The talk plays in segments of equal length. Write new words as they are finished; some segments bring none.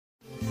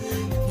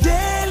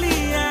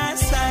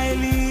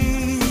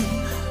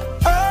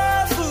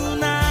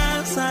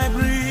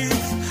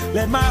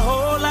Let my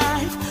whole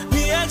life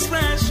be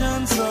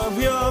expressions of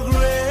your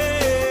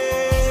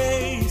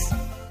grace.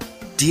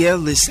 Dear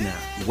listener,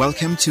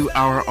 welcome to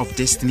Hour of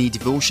Destiny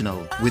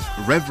Devotional with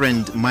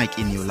Reverend Mike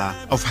Eniola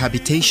of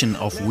Habitation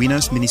of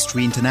Winners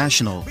Ministry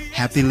International.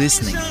 Happy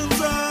listening.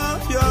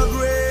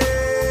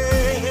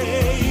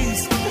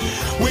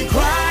 We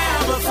cry,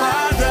 Abba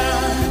Father,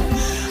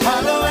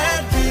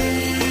 hallowed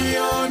be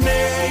your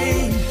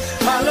name,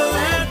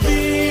 hallowed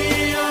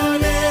be your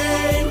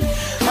name,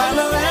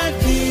 hallowed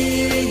be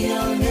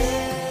your name.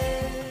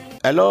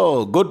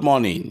 Hello, good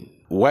morning.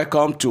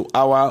 Welcome to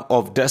Hour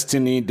of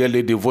Destiny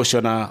Daily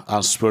Devotional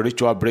and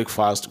Spiritual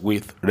Breakfast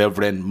with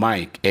Reverend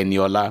Mike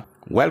Eniola.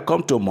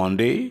 Welcome to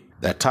Monday,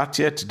 the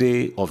 30th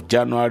day of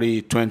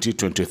January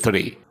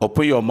 2023.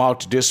 Open your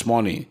mouth this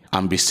morning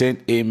and be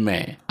saying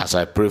amen as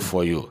I pray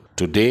for you.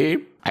 Today,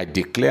 I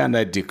declare and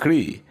I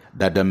decree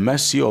that the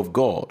mercy of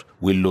God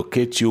will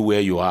locate you where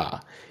you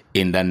are.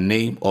 In the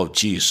name of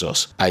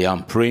Jesus, I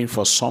am praying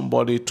for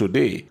somebody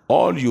today.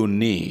 All you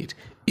need,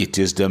 it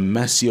is the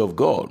mercy of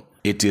God.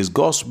 It is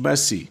God's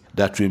mercy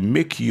that will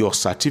make your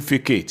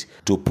certificate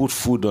to put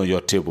food on your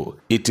table.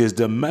 It is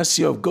the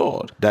mercy of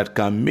God that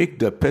can make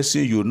the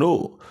person you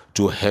know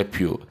to help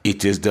you.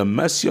 It is the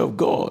mercy of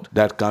God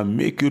that can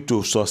make you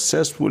to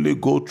successfully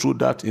go through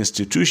that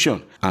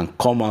institution and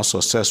come out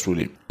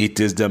successfully. It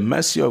is the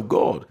mercy of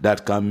God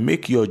that can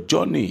make your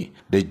journey,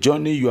 the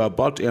journey you are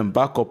about to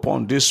embark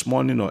upon this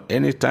morning or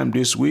anytime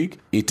this week,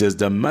 it is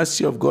the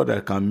mercy of God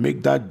that can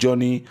make that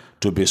journey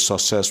to be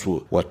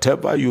successful.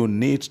 Whatever you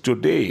need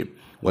today,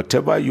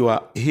 whatever you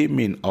are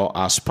aiming or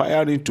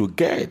aspiring to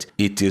get,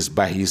 it is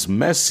by His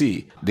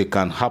mercy they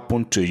can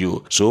happen to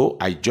you. So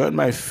I join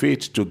my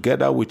faith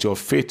together with your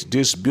faith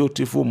this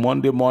beautiful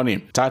Monday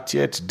morning,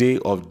 30th day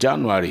of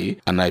January,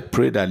 and I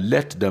pray that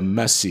let the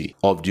mercy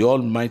of the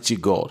Almighty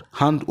God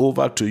hand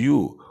over to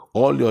you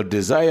all your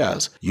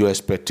desires, your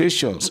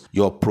expectations,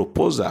 your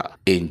proposal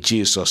in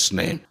Jesus'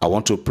 name. I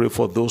want to pray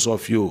for those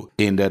of you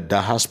in the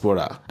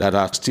diaspora that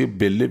are still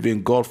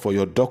believing God for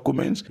your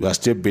documents. You are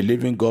still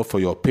believing God for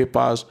your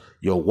papers,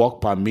 your work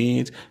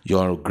permit,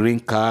 your green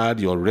card,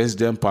 your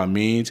resident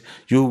permit.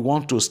 You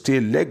want to stay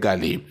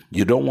legally.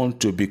 You don't want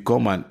to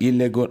become an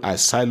illegal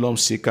asylum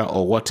seeker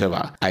or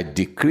whatever. I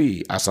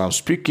decree, as I'm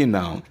speaking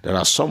now, there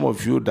are some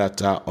of you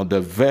that are on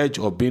the verge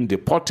of being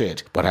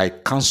deported, but I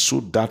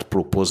cancel that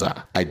proposal.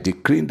 I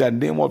decree in the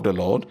name of the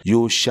Lord,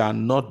 you shall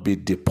not be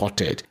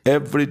deported.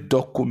 Every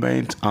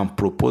document and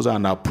proposal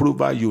and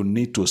approval you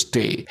need to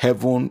stay,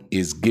 heaven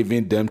is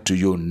giving them to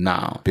you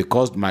now.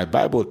 Because my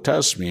Bible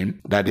tells me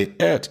that the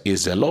earth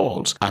is the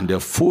Lord's and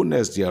the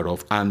fullness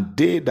thereof, and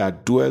they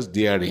that dwell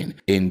therein.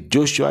 In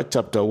Joshua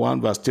chapter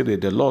 1 verse 3,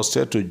 the Lord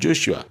said to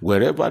Joshua,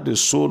 wherever the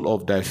sole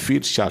of thy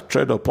feet shall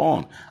tread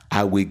upon,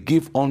 I will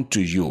give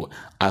unto you.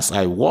 As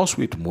I was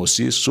with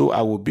Moses, so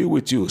I will be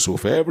with you. So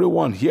for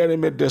everyone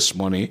hearing me this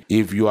morning,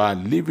 if you are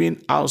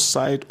living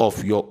outside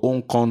of your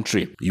own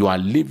country, you are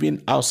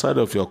living outside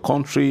of your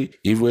country,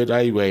 if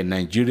whether you are in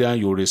Nigeria,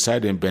 you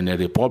reside in Benin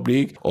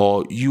Republic,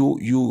 or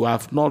you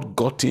have not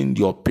gotten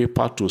your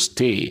paper to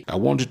stay, I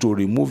want you to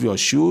remove your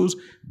shoes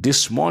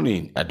this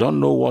morning. I don't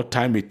know what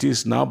time it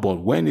is now,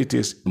 but when it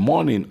is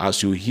morning,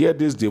 as you hear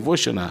this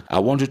devotional, I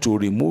want you to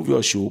remove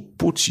your shoe,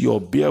 put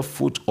your bare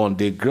foot on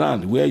the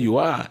ground where you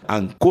are,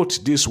 and quote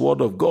this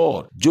word of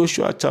God,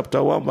 Joshua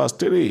chapter 1 verse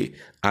 3,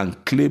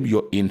 and claim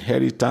your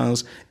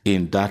inheritance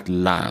in that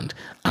land,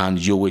 and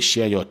you will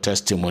share your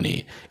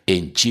testimony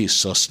in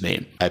Jesus'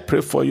 name. I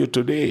pray for you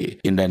today,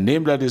 in the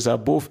name that is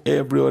above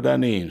every other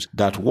name,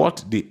 that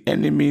what the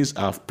enemies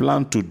have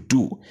planned to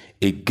do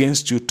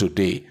against you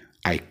today,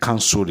 I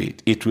cancel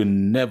it. It will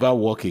never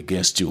work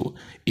against you.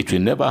 It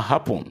will never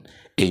happen.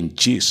 In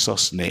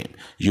Jesus' name,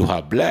 you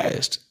are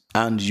blessed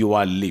and you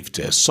are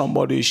lifted.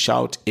 Somebody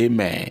shout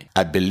amen.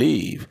 I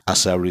believe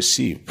as I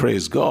receive.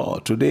 Praise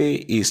God. Today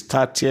is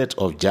 30th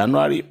of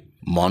January,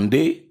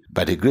 Monday.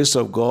 By the grace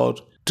of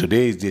God,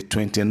 today is the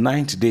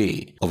 29th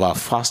day of our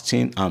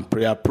fasting and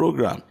prayer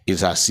program.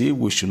 It's as if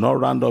we should not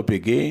round up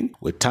again.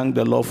 We thank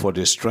the Lord for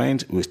the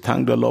strength. We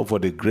thank the Lord for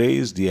the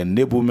grace, the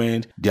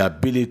enablement, the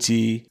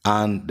ability,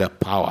 and the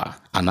power.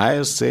 And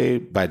I say,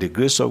 by the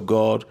grace of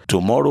God,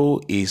 tomorrow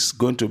is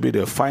going to be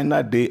the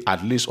final day,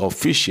 at least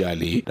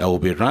officially, that will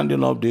be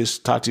rounding up these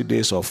 30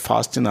 days of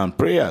fasting and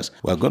prayers.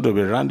 We're going to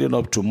be rounding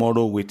up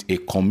tomorrow with a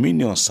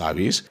communion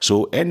service.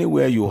 So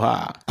anywhere you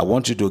are, I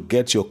want you to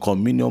get your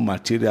communion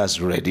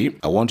materials ready.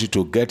 I want you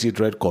to get it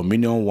ready,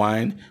 communion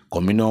wine,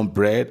 communion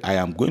bread. I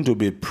am going to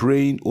be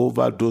praying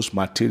over those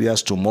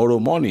materials tomorrow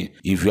morning.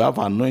 If you have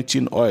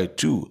anointing oil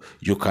too,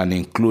 you can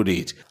include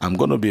it. I'm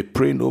going to be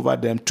praying over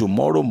them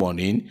tomorrow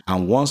morning,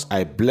 and once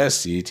I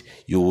bless it,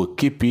 you will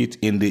keep it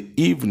in the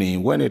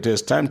evening when it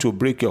is time to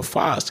break your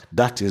fast.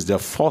 That is the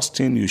first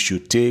thing you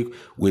should take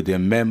with the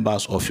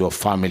members of your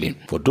family.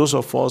 For those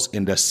of us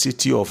in the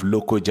city of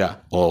Lokoja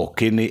or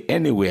Okene,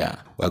 anywhere,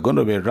 we're going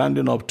to be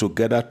rounding up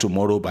together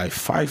tomorrow by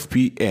 5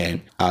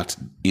 p.m. at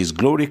His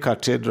Glory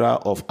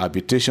Cathedral of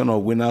Habitation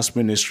of Winners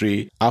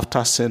Ministry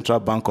after Central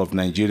Bank of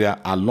Nigeria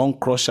along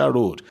Crusher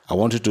Road. I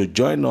want you to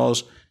join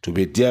us to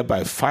be there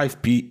by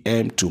 5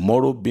 p.m.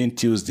 tomorrow being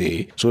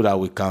Tuesday so that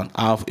we can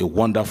have a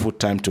wonderful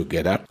time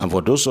together. And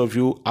for those of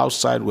you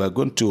outside, we are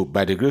going to,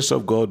 by the grace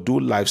of God, do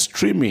live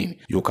streaming.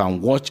 You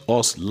can watch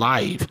us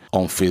live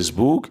on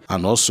Facebook,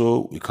 and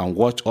also you can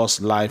watch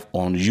us live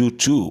on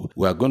YouTube.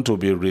 We are going to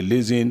be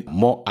releasing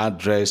more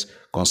address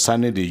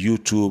concerning the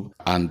YouTube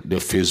and the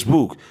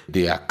Facebook,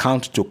 the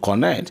account to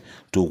connect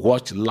to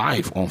watch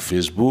live on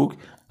Facebook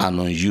and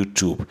on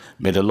YouTube.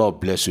 May the Lord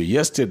bless you.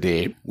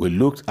 Yesterday, we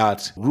looked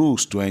at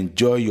rules to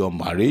enjoy your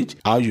marriage,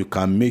 how you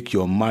can make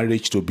your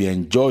marriage to be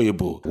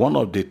enjoyable. One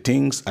of the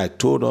things I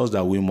told us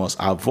that we must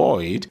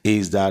avoid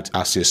is that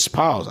as a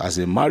spouse, as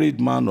a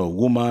married man or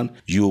woman,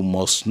 you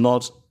must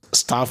not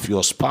starve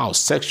your spouse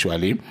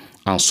sexually.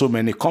 And so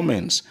many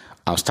comments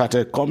have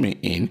started coming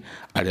in.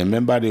 I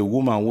remember the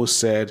woman who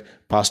said,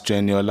 Pastor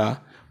Eniola,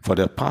 for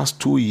the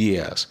past 2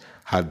 years,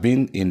 have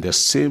been in the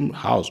same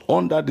house,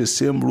 under the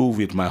same roof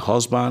with my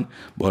husband,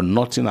 but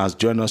nothing has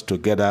joined us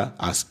together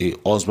as a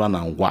husband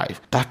and wife.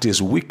 That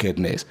is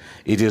wickedness.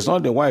 It is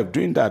not the wife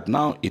doing that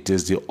now, it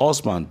is the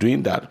husband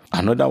doing that.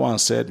 Another one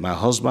said, my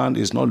husband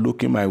is not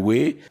looking my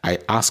way. I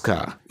ask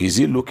her, is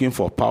he looking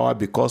for power?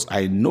 Because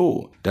I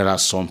know there are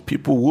some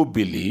people who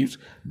believe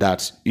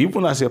that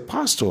even as a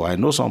pastor, I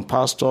know some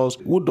pastors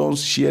who don't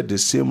share the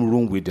same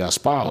room with their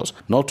spouse,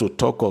 not to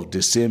talk of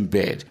the same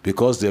bed,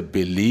 because they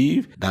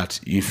believe that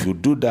if you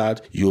do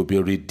that, you'll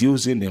be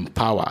reducing in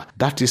power.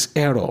 That is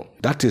error.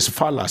 That is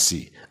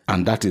fallacy.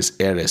 And that is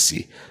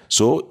heresy.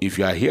 So if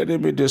you are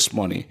hearing me this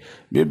morning,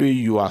 maybe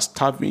you are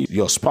starving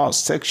your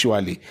spouse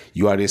sexually,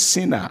 you are a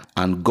sinner,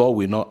 and God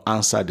will not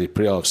answer the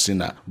prayer of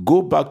sinner.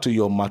 Go back to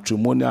your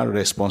matrimonial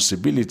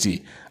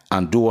responsibility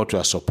and do what you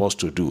are supposed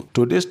to do.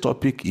 Today's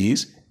topic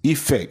is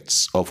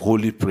effects of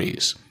holy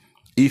praise.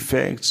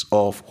 Effects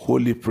of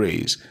holy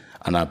praise.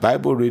 And our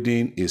Bible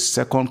reading is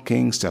 2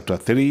 Kings chapter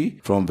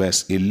 3 from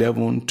verse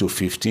 11 to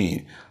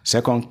 15.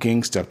 2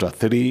 Kings chapter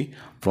 3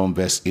 from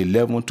verse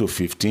 11 to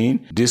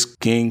 15. These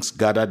kings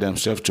gathered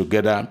themselves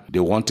together.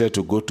 They wanted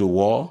to go to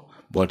war,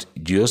 but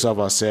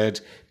Jehoshaphat said,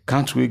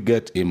 can't we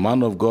get a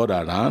man of God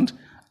around?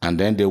 And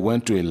then they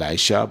went to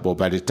Elisha, but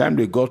by the time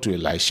they got to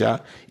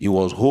Elisha, he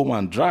was home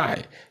and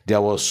dry.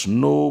 There was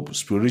no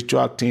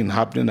spiritual thing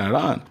happening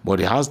around. But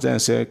he asked them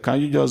and said,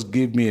 can you just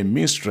give me a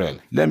minstrel?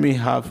 Let me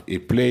have a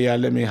player,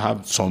 let me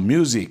have some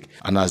music.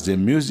 And as the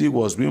music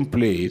was being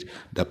played,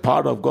 the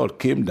power of God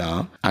came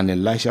down and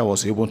Elisha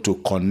was able to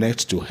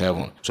connect to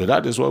heaven. So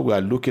that is what we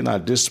are looking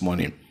at this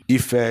morning.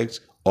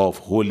 Effects of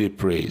holy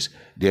praise,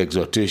 the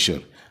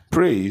exhortation.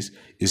 Praise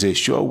is a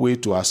sure way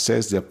to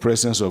access the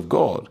presence of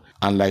God.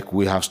 And like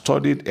we have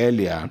studied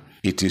earlier,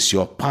 it is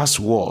your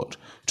password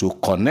to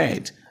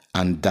connect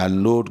and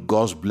download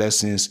God's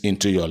blessings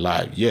into your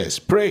life. Yes,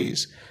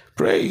 praise.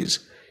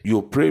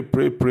 You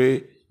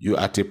pray. You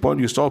at a point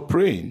you start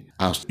praying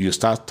and you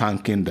start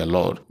thanking the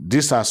Lord.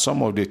 These are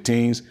some of the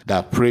things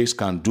that praise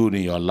can do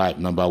in your life.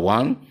 Number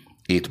one,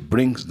 it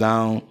brings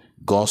down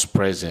God's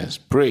presence.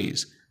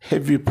 Praise,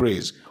 heavy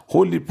praise,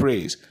 holy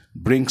praise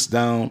brings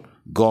down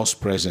God's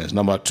presence.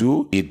 Number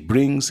two, it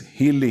brings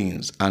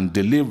healings and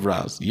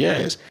deliverance.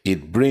 Yes,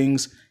 it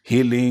brings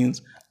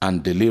healings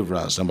and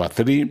deliverance. Number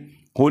three,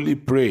 holy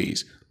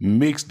praise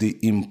makes the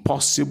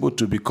impossible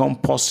to become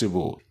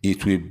possible.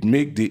 It will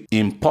make the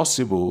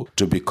impossible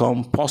to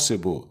become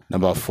possible.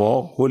 Number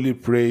four, holy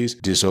praise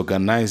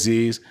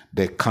disorganizes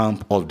the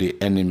camp of the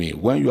enemy.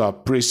 When you are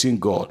praising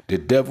God, the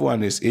devil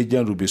and his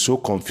agent will be so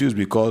confused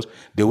because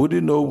they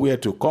wouldn't know where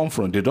to come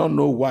from. They don't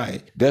know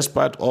why.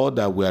 Despite all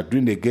that we are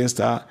doing against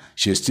her,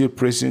 she's still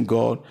praising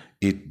God.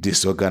 It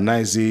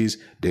disorganizes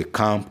the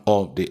camp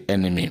of the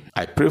enemy.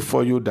 I pray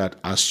for you that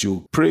as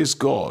you praise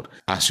God,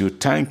 as you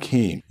thank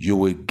Him, you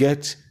will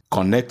get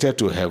connected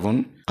to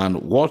heaven,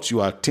 and what you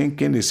are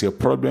thinking is a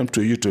problem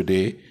to you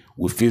today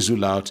will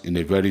fizzle out in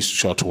a very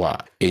short while.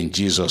 In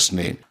Jesus'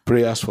 name.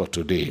 Prayers for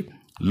today.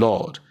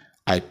 Lord,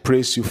 I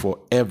praise you for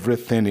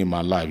everything in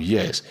my life.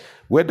 Yes,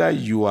 whether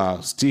you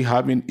are still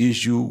having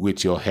issue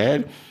with your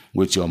health,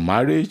 with your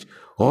marriage,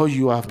 or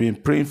you have been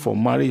praying for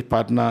marriage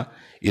partner,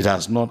 it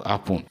has not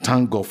happened.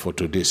 Thank God for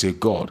today. Say,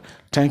 God,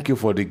 thank you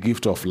for the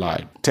gift of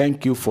life.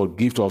 Thank you for the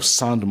gift of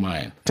sound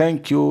mind.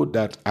 Thank you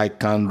that I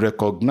can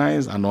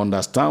recognize and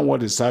understand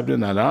what is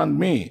happening around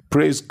me.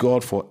 Praise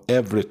God for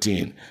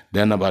everything.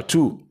 Then number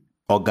two,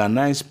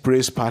 organize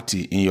praise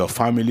party in your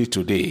family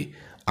today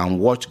and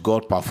watch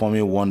God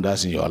performing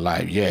wonders in your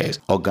life. Yes,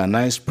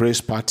 organize praise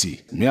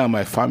party. Me and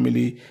my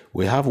family,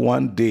 we have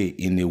one day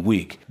in a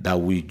week that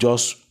we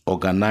just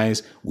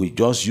organize. We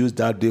just use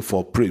that day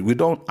for prayer. We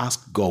don't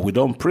ask God. We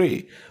don't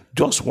pray.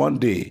 Just one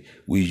day.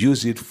 We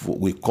use it for,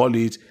 we call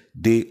it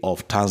Day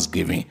of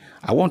Thanksgiving.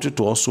 I want you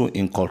to also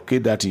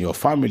inculcate that in your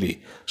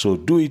family. So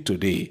do it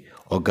today.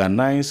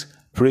 Organize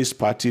praise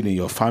party in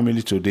your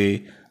family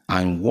today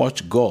and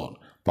watch God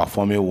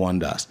performing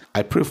wonders.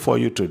 I pray for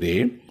you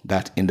today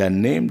that in the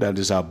name that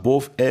is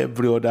above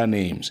every other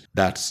names,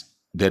 that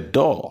the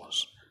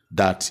doors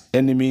that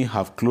enemy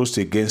have closed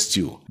against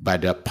you, By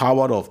the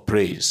power of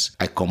praise,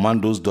 I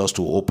command those doors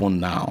to open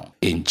now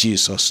in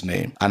Jesus'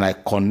 name. And I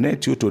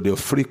connect you to the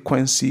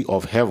frequency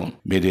of heaven.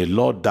 May the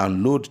Lord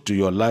download to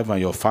your life and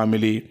your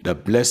family the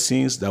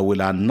blessings that will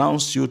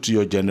announce you to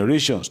your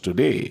generations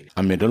today.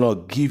 And may the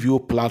Lord give you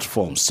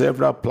platforms,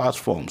 several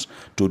platforms,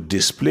 to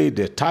display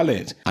the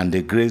talent and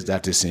the grace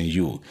that is in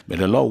you. May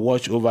the Lord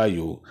watch over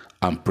you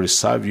and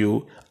preserve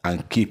you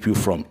and keep you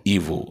from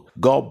evil.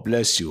 God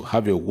bless you.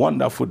 Have a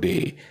wonderful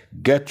day.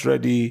 Get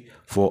ready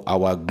for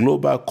our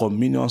global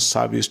communion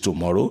service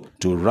tomorrow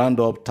to round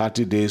up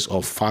 30 days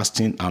of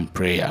fasting and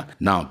prayer.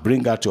 Now,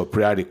 bring out your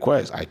prayer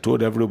request. I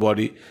told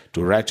everybody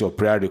to write your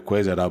prayer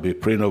request and I'll be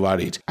praying over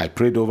it. I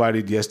prayed over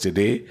it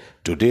yesterday.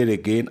 Today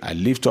again, I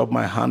lift up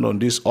my hand on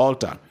this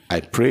altar. I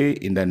pray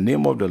in the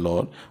name of the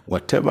Lord,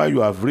 whatever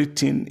you have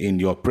written in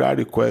your prayer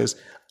request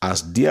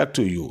as dear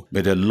to you,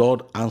 may the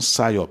Lord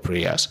answer your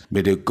prayers.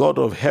 May the God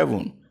of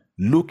heaven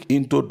look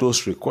into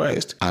those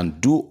requests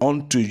and do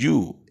unto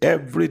you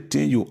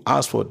everything you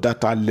ask for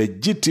that are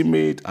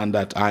legitimate and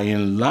that are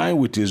in line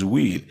with His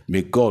will.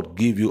 May God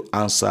give you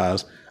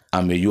answers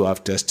and may you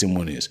have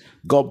testimonies.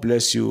 God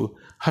bless you.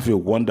 Have a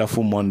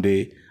wonderful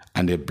Monday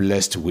and a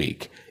blessed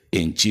week.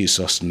 In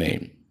Jesus'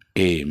 name,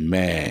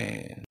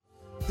 amen.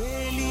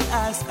 Daily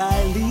as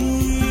I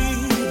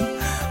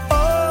live,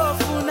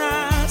 often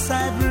as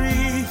I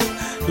breathe,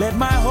 let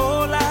my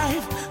whole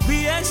life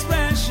be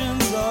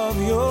expressions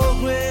of your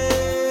grace.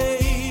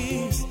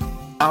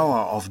 Hour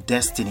of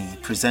Destiny,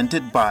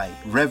 presented by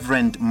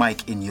Reverend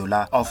Mike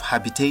Eniola of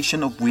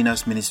Habitation of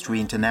Winners Ministry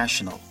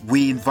International.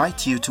 We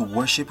invite you to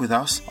worship with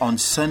us on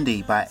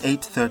Sunday by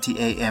 8:30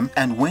 a.m.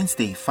 and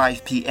Wednesday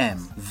 5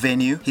 p.m.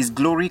 Venue, His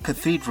Glory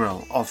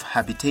Cathedral of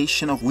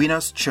Habitation of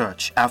Winners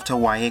Church after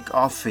WAEC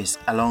office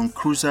along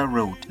Cruiser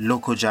Road,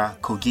 Lokoja,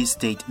 Kogi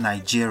State,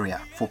 Nigeria.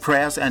 For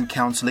prayers and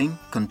counseling,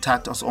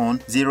 contact us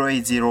on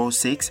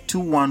 0806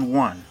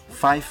 211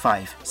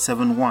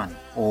 5571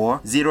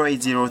 or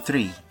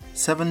 0803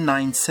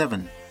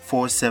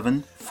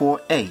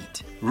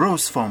 797-4748.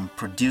 Rose Farm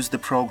produced the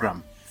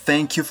program.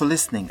 Thank you for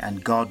listening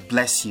and God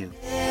bless you.